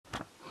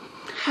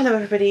Hello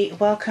everybody,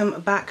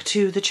 welcome back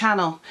to the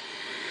channel.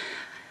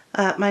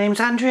 My name's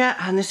Andrea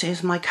and this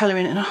is my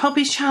colouring and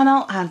hobbies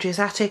channel, Andrea's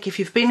Attic. If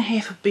you've been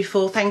here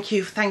before, thank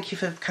you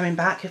for coming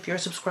back. If you're a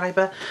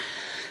subscriber,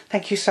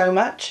 thank you so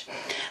much.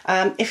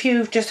 If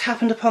you've just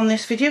happened upon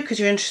this video because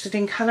you're interested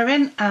in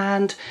colouring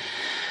and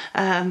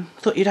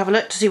thought you'd have a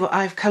look to see what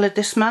I've coloured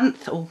this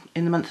month or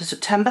in the month of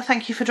September,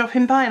 thank you for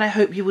dropping by, and I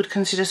hope you would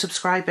consider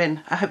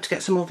subscribing. I hope to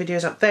get some more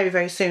videos up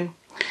very soon.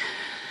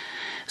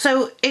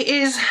 So it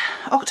is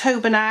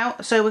October now,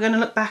 so we're going to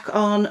look back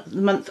on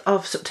the month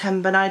of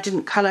September. Now, I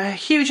didn't colour a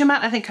huge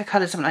amount. I think I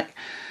coloured something like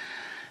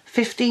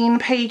 15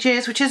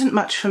 pages, which isn't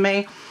much for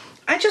me.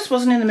 I just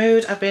wasn't in the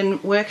mood. I've been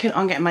working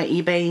on getting my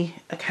eBay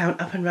account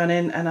up and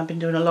running, and I've been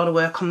doing a lot of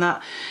work on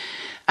that.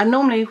 And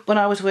normally when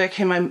I was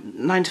working my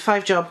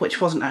 9-to-5 job, which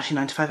wasn't actually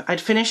 9-to-5,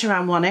 I'd finish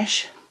around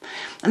 1ish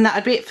and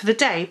that'd be it for the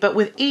day. But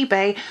with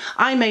eBay,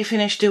 I may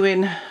finish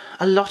doing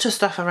a lot of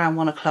stuff around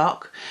 1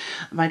 o'clock,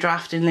 my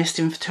drafting,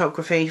 listing,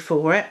 photography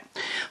for it.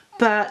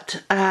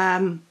 But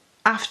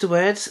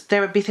afterwards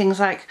there would be things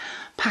like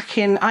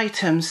packing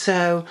items,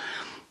 so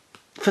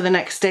for the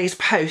next day's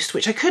post,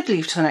 which I could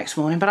leave to the next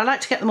morning, but I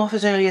like to get them off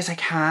as early as I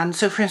can.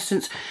 So for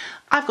instance,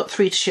 I've got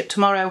 3 to ship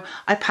tomorrow.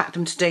 I packed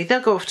them today.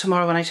 They'll go off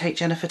tomorrow when I take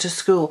Jennifer to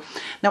school.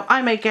 Now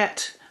I may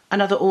get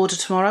another order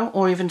tomorrow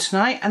or even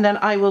tonight, and then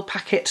I will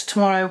pack it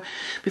tomorrow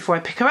before I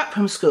pick her up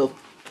from school.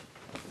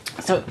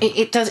 So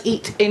it does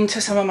eat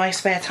into some of my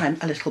spare time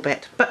a little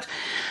bit, but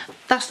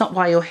that's not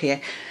why you're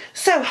here.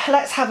 So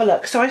let's have a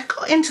look. So I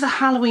got into the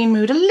Halloween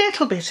mood a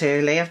little bit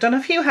early. I've done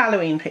a few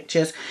Halloween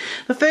pictures.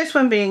 The first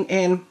one being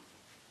in,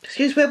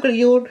 excuse me, I'm going to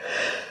yawn.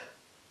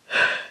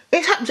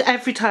 It happens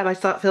every time I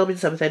start filming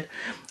something.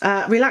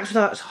 Relax with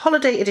Art's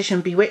Holiday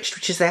Edition Bewitched,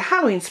 which is their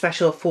Halloween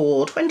special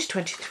for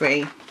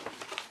 2023.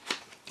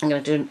 I'm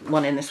going to do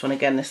one in this one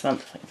again this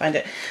month if I can find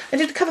it. I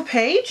did the cover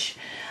page.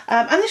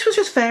 And this was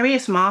just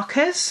various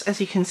markers, as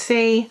you can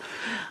see.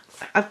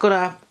 I've got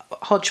a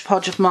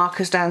hodgepodge of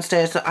markers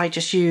downstairs that I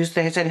just use.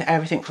 There's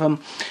everything from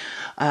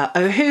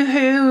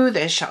Ohuhu,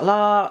 there's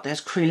Charlotte,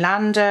 there's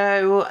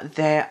Creelando,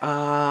 there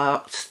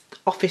are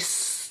office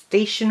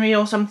stationery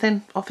or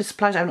something, office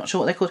supplies, I'm not sure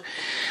what they're called.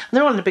 And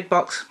they're all in a big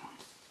box,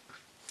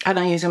 and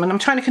I use them, and I'm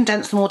trying to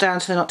condense them all down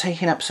so they're not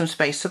taking up some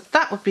space. So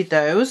that would be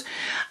those.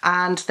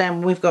 And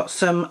then we've got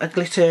some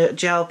glitter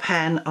gel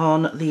pen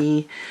on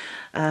the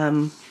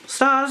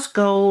stars,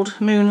 gold,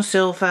 moon,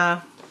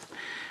 silver,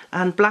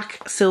 and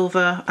black,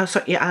 silver,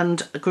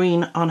 and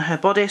green on her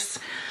bodice.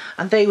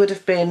 And they would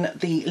have been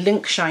the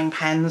Link Shine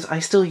pens. I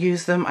still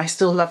use them, I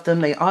still love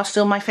them, they are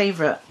still my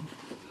favourite.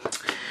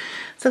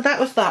 So that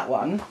was that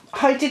one.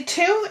 I did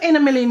 2 In a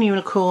Million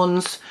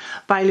Unicorns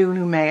by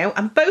Lulu Mayo,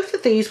 and both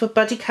of these were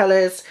buddy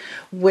colours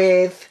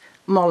with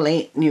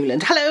Molly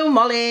Newland. Hello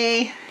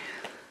Molly!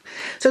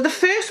 So the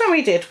first one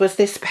we did was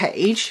this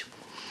page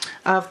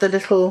of the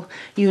little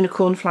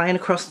unicorn flying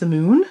across the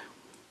moon,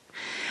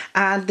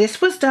 and this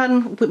was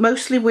done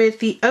mostly with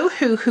the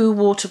Ohuhu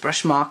water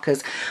brush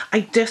markers. I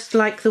just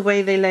like the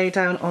way they lay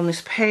down on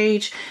this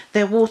page.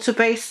 They're water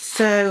based,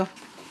 so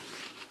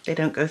they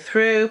don't go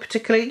through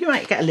particularly. You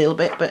might get a little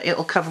bit, but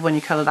it'll cover when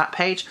you colour that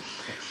page,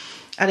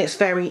 and it's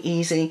very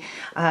easy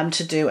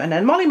to do. And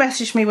then Molly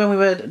messaged me when we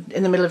were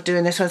in the middle of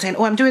doing this one saying,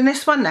 oh, I'm doing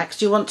this one next,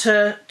 do you want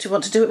to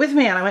do it with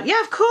me? And I went,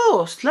 yeah, of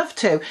course, love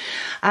to.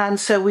 And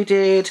so we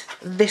did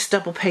this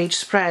double page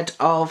spread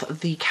of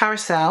the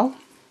carousel,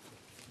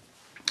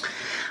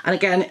 and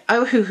again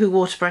Ohuhu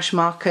water brush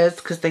markers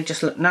because they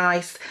just look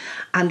nice,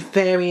 and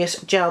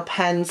various gel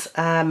pens,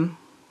 again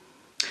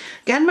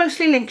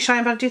mostly Link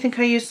Shine, but I do think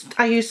I used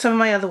some of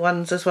my other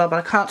ones as well,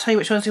 but I can't tell you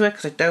which ones they were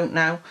because I don't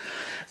know.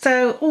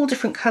 So all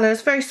different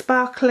colours, very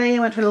sparkly. I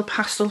went for a little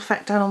pastel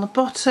effect down on the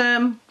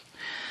bottom.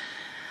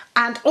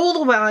 And all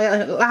the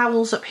while,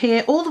 owls up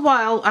here, all the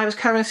while I was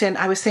colouring this in,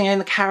 I was singing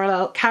the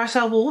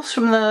Carousel Waltz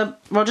from the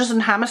Rodgers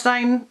and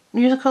Hammerstein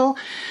musical.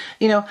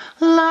 You know,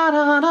 la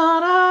da da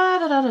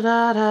da da da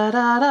da da da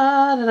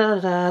da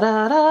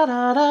da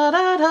da da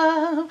da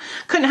da.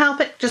 Couldn't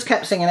help it, just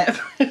kept singing it.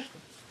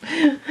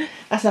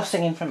 That's enough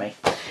singing from me.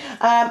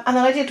 And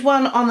then I did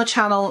one on the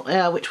channel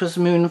which was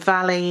Moon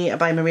Valley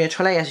by Maria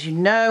Trolle, as you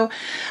know.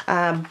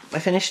 I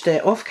finished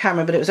it off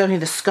camera, but it was only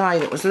the sky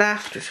that was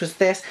left, which was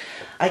this.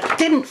 I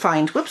didn't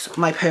find, whoops,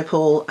 my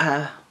purple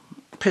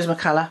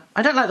Prismacolor.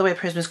 I don't like the way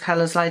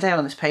Prismacolors lie down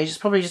on this page, it's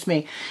probably just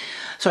me.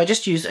 So I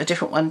just used a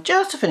different one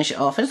just to finish it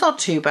off, and it's not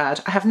too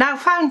bad. I have now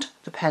found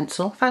the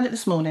pencil, found it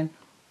this morning.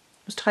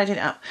 Was tidying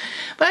it up.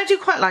 But I do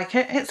quite like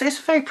it, it's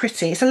very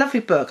pretty, it's a lovely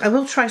book. I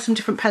will try some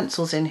different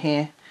pencils in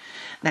here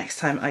next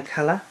time I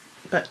colour.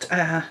 But,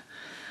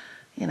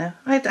 you know,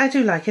 I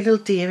do like it. A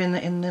little deer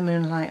in the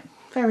moonlight.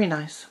 Very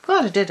nice.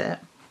 Glad I did it.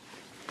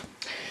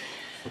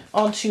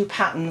 On to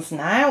patterns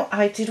now.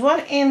 I did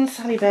one in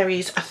Sally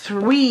Berry's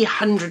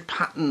 300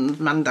 pattern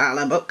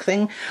mandala book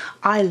thing.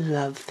 I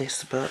love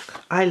this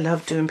book. I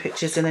love doing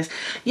pictures in this.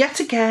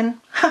 Yet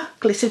again,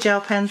 glitter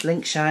gel pens,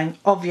 Link Shine,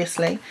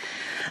 obviously.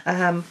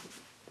 I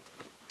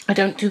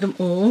don't do them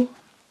all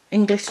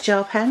in glitter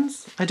gel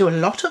pens. I do a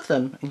lot of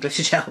them in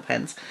glitter gel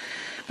pens.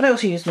 But I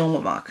also use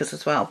normal markers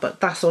as well, but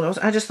that's all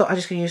I just thought I'm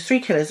just going to use 3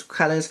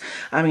 colours.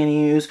 I'm going to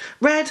use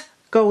red,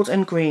 gold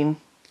and green.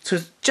 So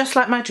it's just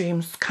like my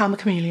dreams, Karma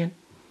Chameleon.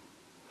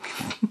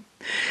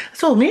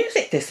 It's all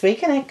music this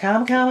week, isn't it?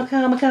 Karma, karma,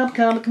 karma, karma,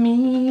 karma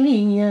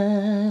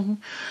chameleon.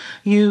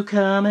 You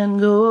come and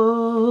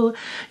go,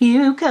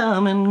 you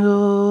come and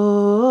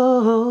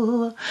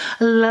go.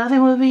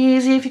 Loving would be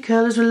easy if your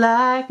colours were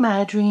like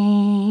my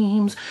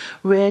dreams.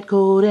 Red,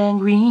 gold and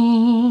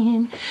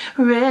green.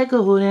 Red,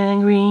 gold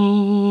and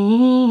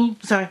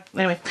green. Sorry,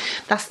 anyway,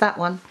 that's that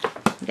one.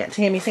 You get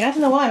to hear me sing. I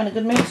don't know why I'm in a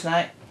good mood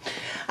tonight.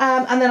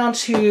 And then on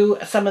to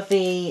some of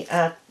the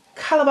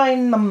colour by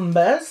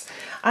numbers.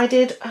 I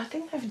think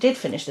I did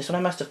finish this one, I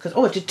must have, because,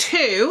 I did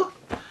 2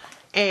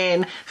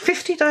 in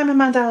 50 Diamond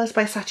Mandalas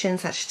by Saatchi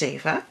 &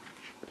 Sachdeva.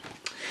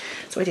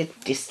 So I did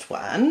this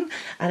one,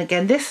 and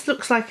again, this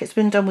looks like it's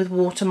been done with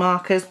water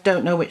markers.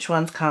 Don't know which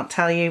ones, can't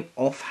tell you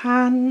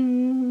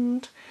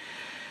offhand.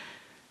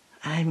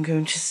 I'm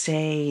going to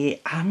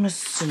say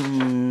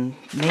Amazon,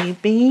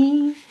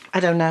 maybe? I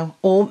don't know,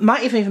 or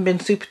might have even been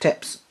Super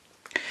Tips,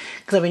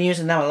 because I've been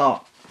using them a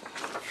lot.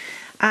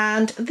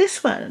 And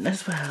this one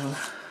as well.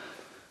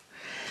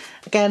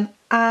 Again,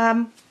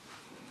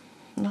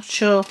 not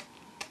sure.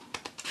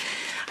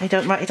 I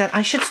don't write it down.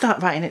 I should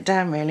start writing it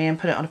down really and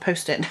put it on a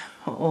post-it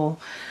or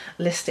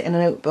list it in a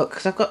notebook,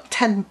 because I've got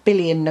 10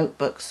 billion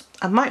notebooks.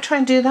 I might try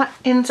and do that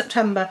in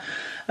September.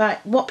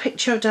 Like what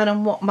picture I've done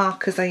and what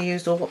markers I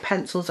used or what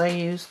pencils I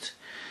used.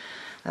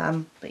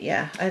 But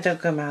yeah, I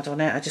don't go mad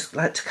on it. I just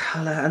like to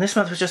colour. And this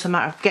month was just a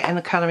matter of getting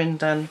the colouring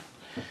done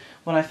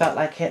when I felt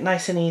like it,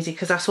 nice and easy,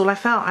 because that's all I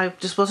felt. I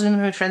just wasn't in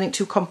the mood for anything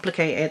too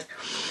complicated.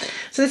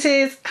 So this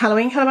is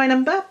Halloween Colour by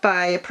Number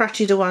by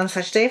Prachi Dewan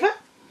Sachdeva.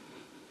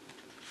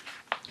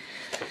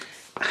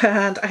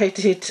 And I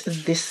did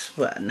this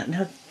one.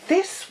 Now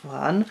this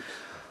one,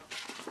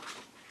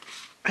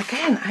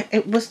 again,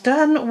 it was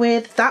done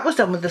with,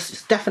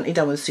 it's definitely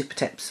done with Super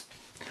Tips.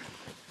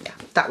 Yeah,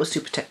 that was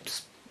Super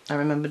Tips. I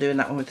remember doing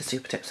that one with the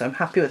Super Tips, so I'm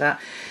happy with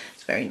that.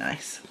 It's very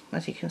nice,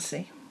 as you can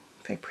see,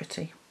 very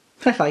pretty.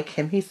 I like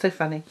him, he's so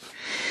funny.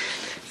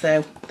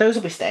 So those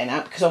will be staying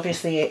out because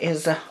obviously it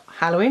is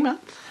Halloween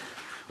month.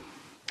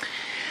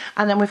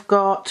 And then we've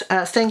got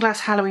Stained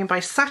Glass Halloween by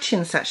Saatchi &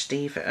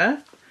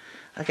 Sachdeva.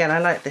 Again, I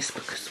like this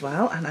book as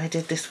well, and I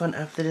did this one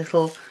of the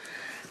little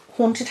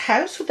haunted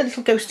house with the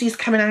little ghosties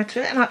coming out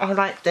of it, and I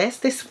like this.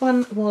 This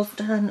one was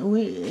done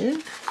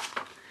with,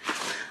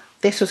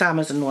 this was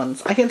Amazon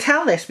ones. I can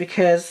tell this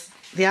because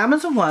the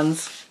Amazon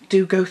ones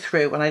do go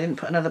through, and I didn't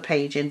put another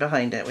page in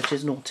behind it, which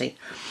is naughty.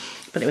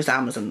 But it was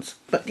Amazon's.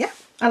 But yeah,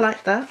 I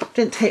like that.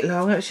 Didn't take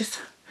long. It was just,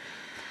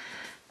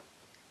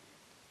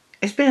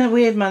 it's been a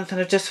weird month, and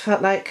I've just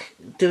felt like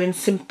doing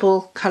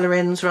simple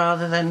colourings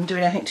rather than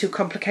doing anything too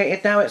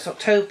complicated. Now it's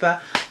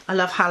October. I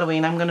love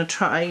Halloween. I'm going to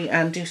try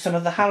and do some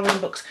of the Halloween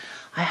books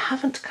I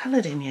haven't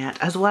coloured in yet,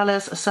 as well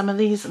as some of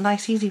these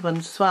nice easy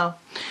ones as well.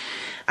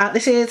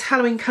 This is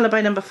Halloween Colour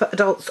by Number for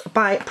Adults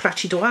by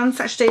Prachi Dewan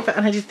Sachdeva,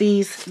 and I did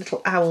these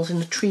little owls in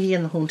the tree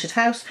in the haunted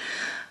house.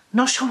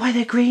 Not sure why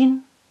they're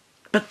green,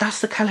 but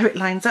that's the colour it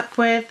lines up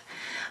with.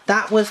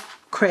 That was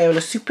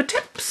Crayola Super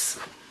Tips.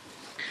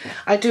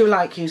 I do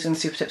like using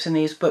Super Tips in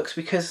these books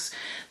because,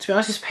 to be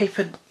honest, this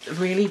paper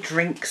really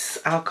drinks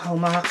alcohol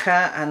marker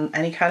and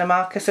any kind of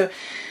marker. So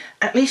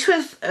at least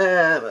with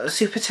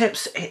Super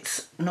Tips,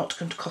 it's not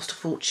going to cost a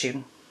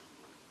fortune.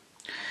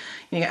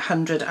 You get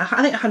 100, I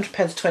think 100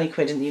 pence, 20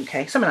 quid in the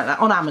UK, something like that,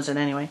 on Amazon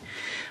anyway.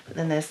 But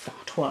then there's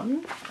that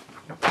one.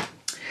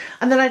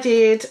 And then I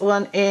did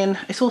one in,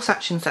 it's all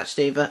Saatchi &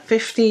 Sachdeva,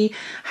 50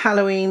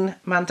 Halloween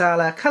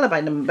Mandala Colour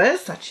by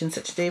Numbers, Saatchi &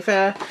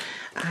 Sachdeva.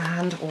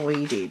 And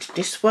we did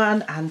this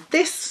one, and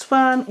this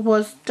one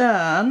was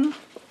done,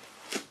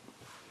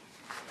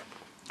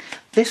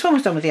 this one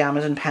was done with the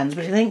Amazon pens,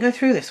 but it didn't go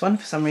through this one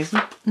for some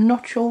reason.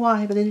 Not sure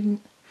why, but they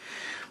didn't.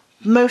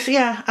 Mostly,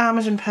 yeah,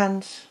 Amazon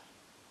pens.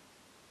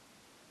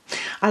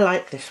 I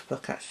like this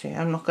book actually,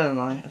 I'm not gonna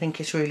lie, I think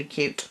it's really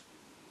cute.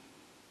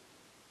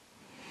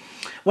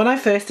 When I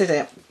first did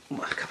it, a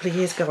couple of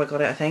years ago I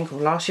got it I think, or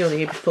last year or the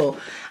year before,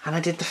 and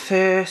I did the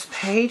first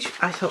page,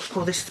 I thought,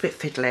 oh, this is a bit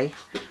fiddly.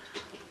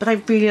 But I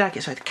really like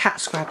it. Sorry, the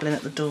cat's scrabbling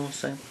at the door,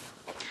 so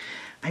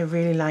I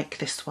really like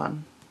this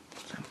one.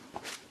 So.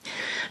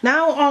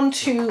 Now on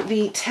to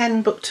the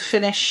 10 book to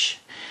finish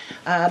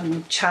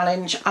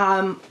challenge.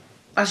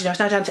 As you know, it's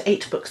now down to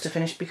 8 books to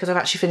finish because I've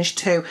actually finished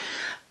 2.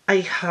 I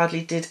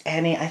hardly did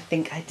any. I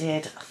think I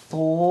did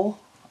Thor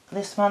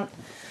this month.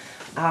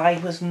 I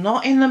was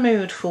not in the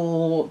mood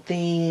for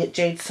the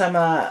Jade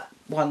Summer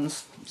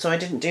ones, so I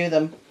didn't do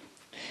them.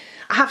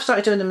 I have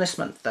started doing them this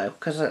month though,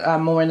 because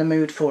I'm more in the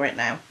mood for it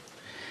now.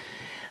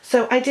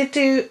 So I did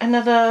do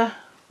another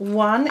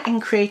one in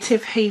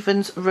Creative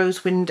Haven's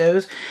Rose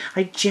Windows.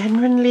 I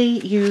generally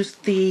use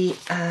the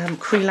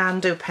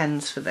Creelando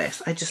pens for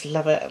this. I just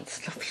love it.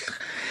 It's lovely.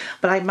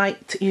 But I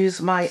might use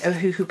my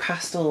Ohuhu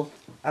Pastel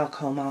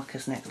alcohol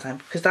markers next time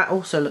because that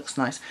also looks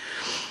nice.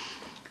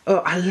 Oh,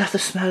 I love the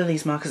smell of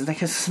these markers, and I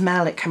can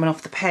smell it coming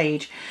off the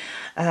page.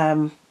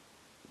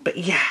 But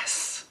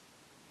yes,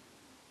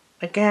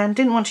 Again,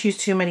 didn't want to use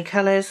too many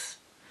colours.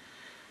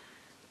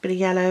 Bit of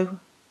yellow,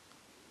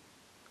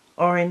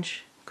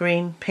 orange,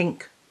 green,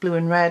 pink, blue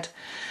and red.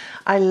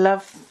 I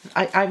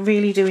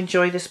really do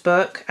enjoy this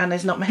book, and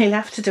there's not many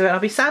left to do it. I'll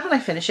be sad when I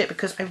finish it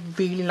because I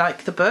really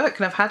like the book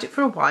and I've had it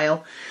for a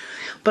while,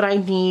 but I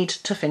need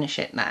to finish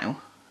it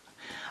now.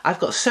 I've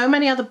got so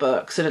many other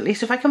books that at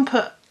least if I can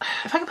put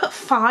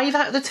 5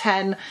 out of the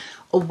 10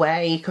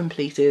 away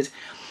completed,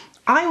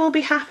 I will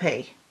be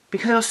happy,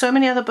 because there are so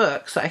many other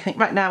books that I think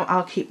right now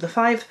I'll keep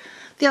the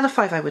other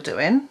 5 I were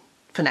doing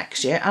for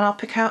next year, and I'll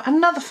pick out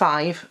another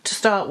 5 to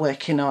start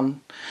working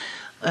on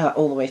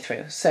all the way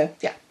through. So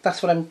yeah,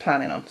 that's what I'm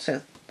planning on.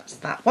 So that's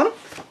that one.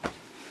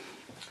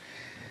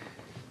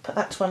 Put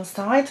that to one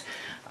side.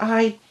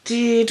 I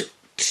did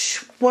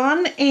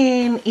one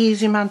in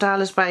Easy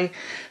Mandalas by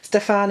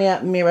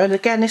Stefania Miro. And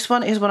again, this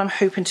one is what I'm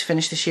hoping to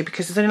finish this year,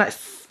 because there's only like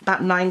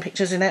about 9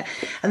 pictures in it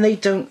and they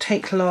don't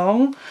take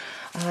long.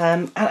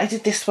 And I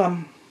did this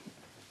one,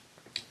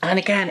 and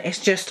again it's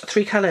just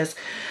 3 colours,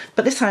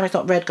 but this time it's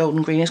not red, gold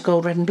and green, it's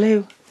gold, red and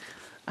blue,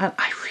 and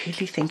I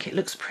really think it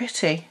looks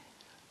pretty.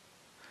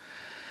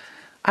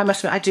 I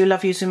must admit, I do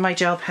love using my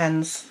gel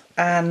pens,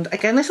 and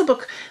again this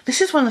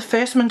is one of the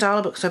first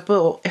mandala books I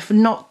bought, if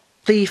not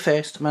the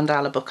first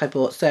mandala book I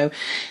bought, so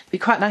it'd be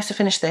quite nice to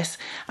finish this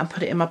and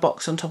put it in my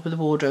box on top of the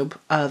wardrobe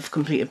of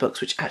completed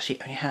books, which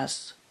actually only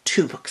has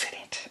 2 books in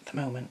it at the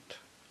moment.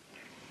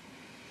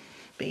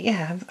 But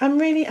yeah, I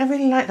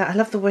really like that. I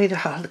love the way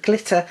the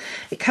glitter,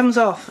 it comes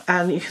off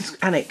and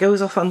it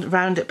goes off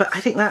around it, but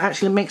I think that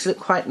actually makes it look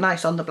quite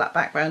nice on the black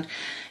background.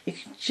 You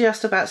can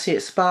just about see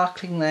it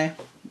sparkling there.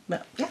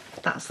 But yeah,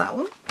 that's that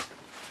one.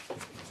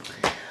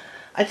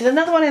 I did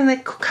another one in the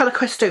Colour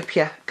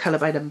Questopia colour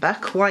by number,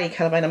 Kawaii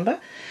colour by number.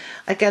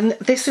 Again,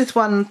 this is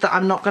one that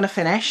I'm not going to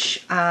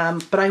finish,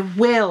 but I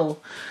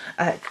will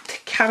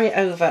carry it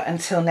over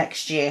until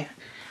next year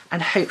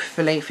and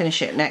hopefully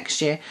finish it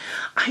next year.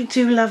 I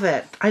do love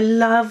it. I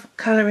love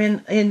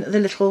colouring in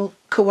the little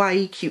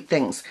kawaii cute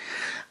things.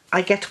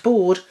 I get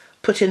bored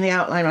putting the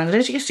outline around. And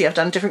as you can see, I've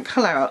done a different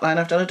colour outline.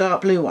 I've done a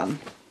dark blue one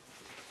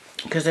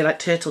because they're like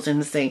turtles in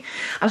the sea.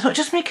 And I thought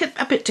just make it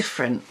a bit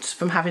different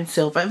from having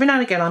silver. Every now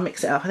and again I'll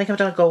mix it up. I think I've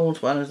done a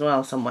gold one as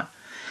well somewhere.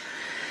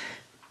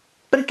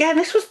 But again,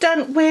 this was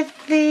done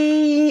with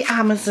the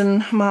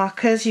Amazon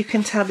markers. You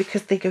can tell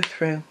because they go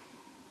through.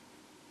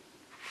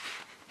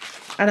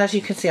 And as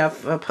you can see,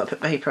 I've put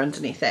paper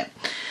underneath it.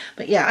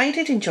 But yeah, I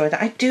did enjoy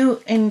that. I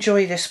do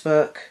enjoy this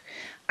book.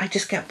 I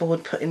just get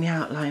bored putting the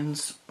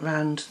outlines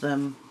around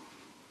them.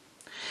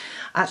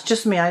 That's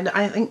just me.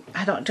 I think,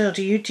 I don't know,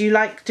 do you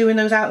like doing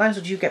those outlines,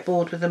 or do you get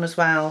bored with them as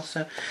well?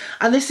 So,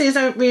 and this is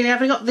I've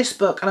only got this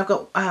book, and I've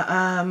got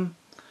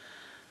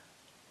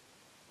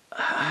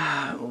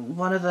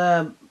one of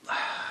the,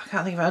 I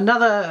can't think of it,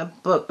 another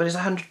book, but it's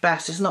 100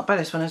 Best. It's not by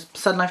this one. It's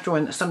Sun Life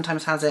Drawing that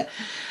sometimes has it.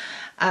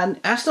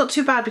 And that's not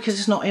too bad because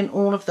it's not in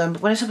all of them.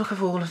 But when it's a book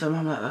of all of them,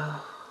 I'm like,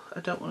 oh,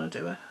 I don't want to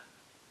do it.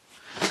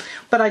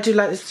 But I do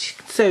like this.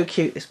 So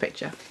cute, this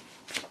picture.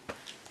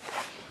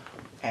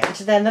 And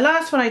then the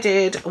last one I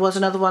did was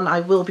another one I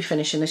will be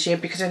finishing this year,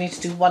 because I need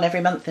to do one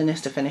every month in this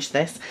to finish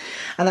this.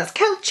 And that's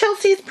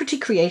Chelsea's Pretty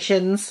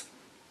Creations.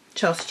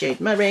 Chelsea Jade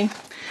Murray.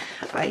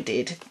 I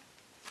did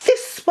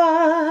this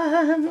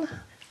one.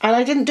 And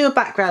I didn't do a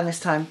background this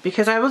time,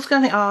 because I was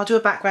going to think, oh, I'll do a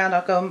background.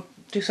 I'll go and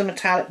do some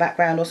metallic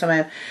background or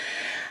something.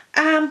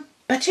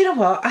 But you know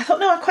what? I thought,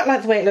 no, I quite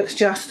like the way it looks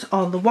just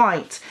on the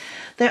white.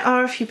 There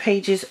are a few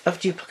pages of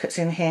duplicates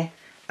in here,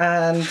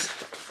 and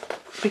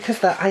because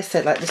that I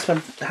said like this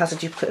one has a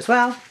duplicate as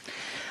well,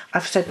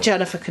 I've said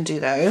Jennifer can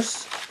do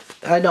those.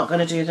 I'm not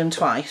going to do them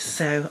twice,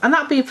 so, and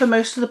that'll be for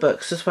most of the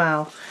books as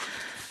well.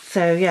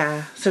 So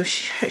yeah, so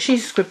she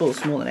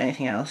scribbles more than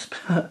anything else,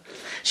 but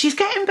she's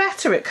getting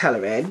better at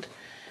colouring.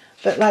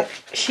 But like,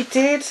 she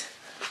did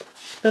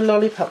the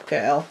Lollipop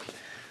Girl,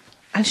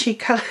 and she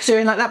coloured her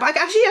in like that, but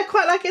actually I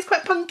quite like it. It's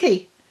quite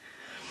punky.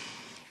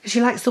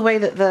 She likes the way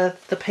that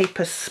the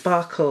paper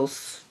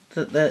sparkles,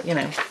 you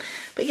know.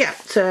 But yeah,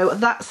 so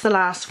that's the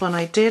last one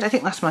I did. I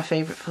think that's my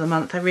favourite for the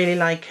month. I really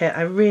like it.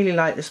 I really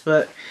like this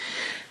book.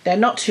 They're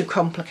not too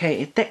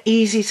complicated. They're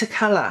easy to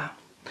colour,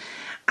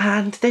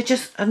 and they're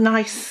just a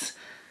nice,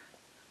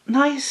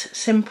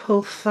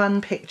 simple,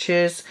 fun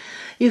pictures.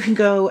 You can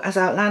go as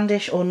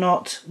outlandish or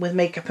not with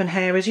makeup and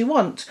hair as you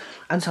want.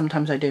 And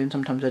sometimes I do and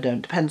sometimes I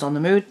don't. Depends on the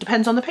mood,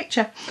 depends on the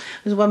picture.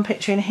 There's one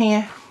picture in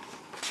here.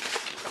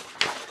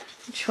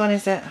 Which one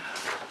is it?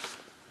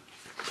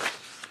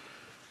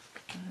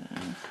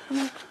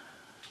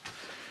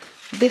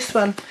 This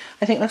one,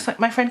 I think, looks like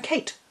my friend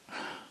Kate.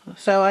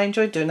 So I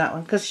enjoyed doing that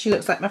one because she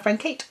looks like my friend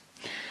Kate.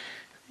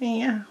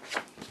 Yeah.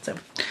 So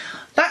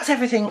that's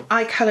everything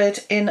I coloured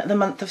in the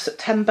month of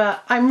September.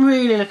 I'm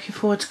really looking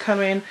forward to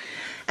colouring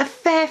a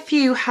fair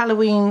few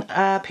Halloween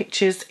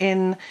pictures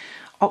in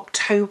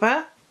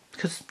October,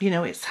 because you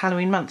know it's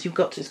Halloween month.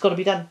 It's got to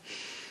be done,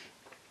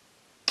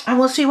 and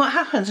we'll see what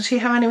happens and see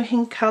how many we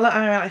can colour. Like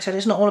I said,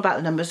 it's not all about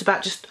the numbers. It's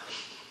about just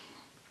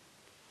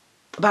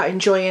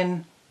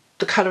enjoying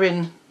the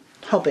colouring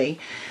hobby,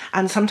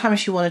 and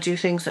sometimes you want to do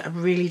things that are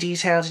really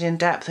detailed and in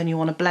depth, and you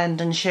want to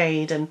blend and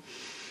shade, and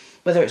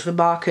whether it's with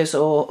markers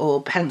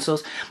or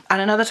pencils,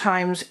 and in other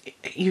times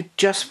you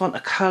just want a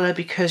colour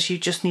because you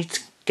just need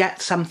to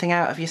get something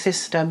out of your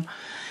system.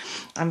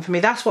 And for me,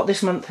 that's what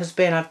this month has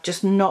been. I've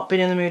just not been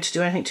in the mood to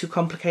do anything too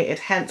complicated,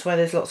 hence why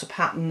there's lots of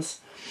patterns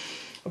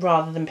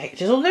rather than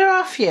pictures. Well, there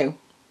are a few.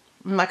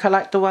 Like I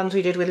like the ones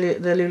we did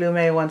with the Lulu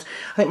May ones.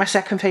 I think my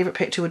second favourite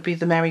picture would be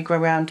the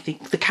merry-go-round,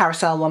 the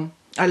carousel one.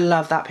 I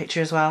love that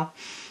picture as well.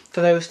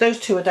 For those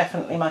two are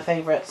definitely my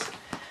favourites.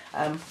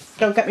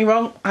 Don't get me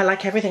wrong, I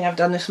like everything I've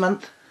done this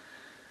month.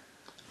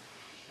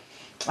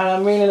 And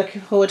I'm really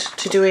looking forward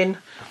to doing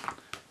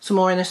some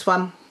more in this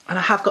one. And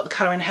I have got the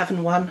Colour in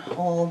Heaven one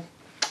all.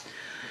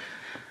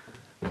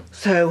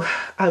 So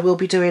I will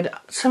be doing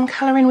some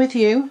colouring with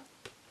you.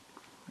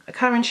 A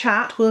colouring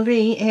chat will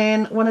be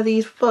in one of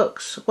these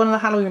books, one of the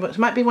Halloween books. It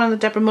might be one of the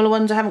Deborah Muller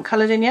ones I haven't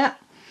coloured in yet.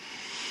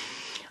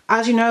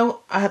 As you know,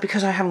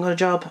 because I haven't got a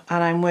job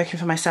and I'm working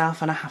for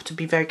myself and I have to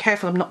be very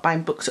careful, I'm not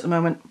buying books at the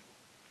moment.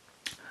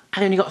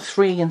 I only got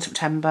 3 in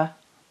September.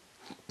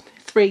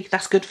 3,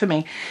 that's good for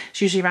me.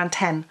 It's usually around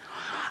 10.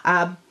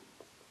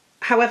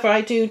 However,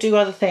 I do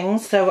other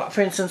things. So,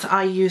 for instance,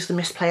 I use the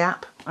Misplay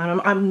app.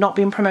 I'm not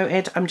being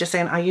promoted, I'm just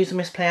saying I use the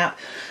Misplay app.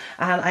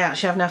 And I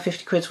actually have now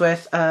 50 quid's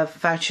worth of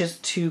vouchers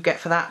to get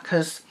for that,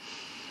 because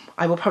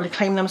I will probably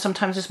claim them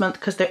sometimes this month,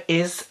 because there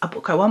is a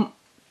book I want,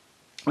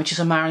 which is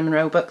a Marilyn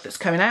Monroe book that's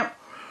coming out.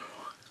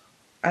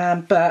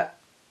 But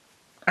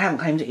I haven't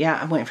claimed it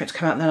yet. I'm waiting for it to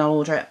come out and then I'll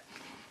order it.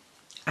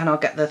 And I'll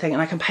get the thing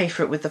and I can pay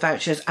for it with the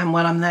vouchers. And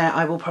when I'm there,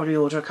 I will probably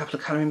order a couple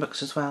of colouring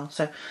books as well.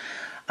 So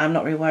I'm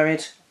not really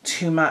worried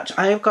too much.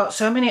 I've got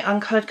so many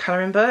uncoloured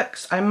colouring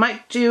books. I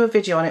might do a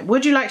video on it.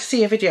 Would you like to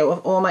see a video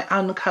of all my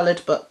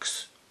uncoloured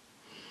books?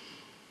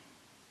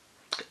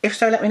 If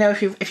so, let me know.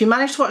 If you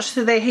manage to watch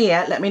today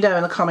here, let me know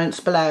in the comments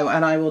below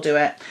and I will do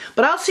it.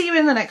 But I'll see you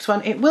in the next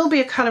one. It will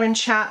be a colouring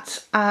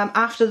chat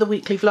after the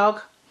weekly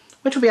vlog,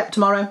 which will be up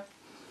tomorrow,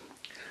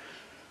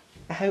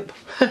 I hope.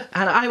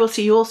 And I will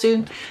see you all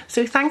soon.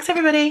 So thanks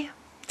everybody.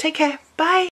 Take care. Bye.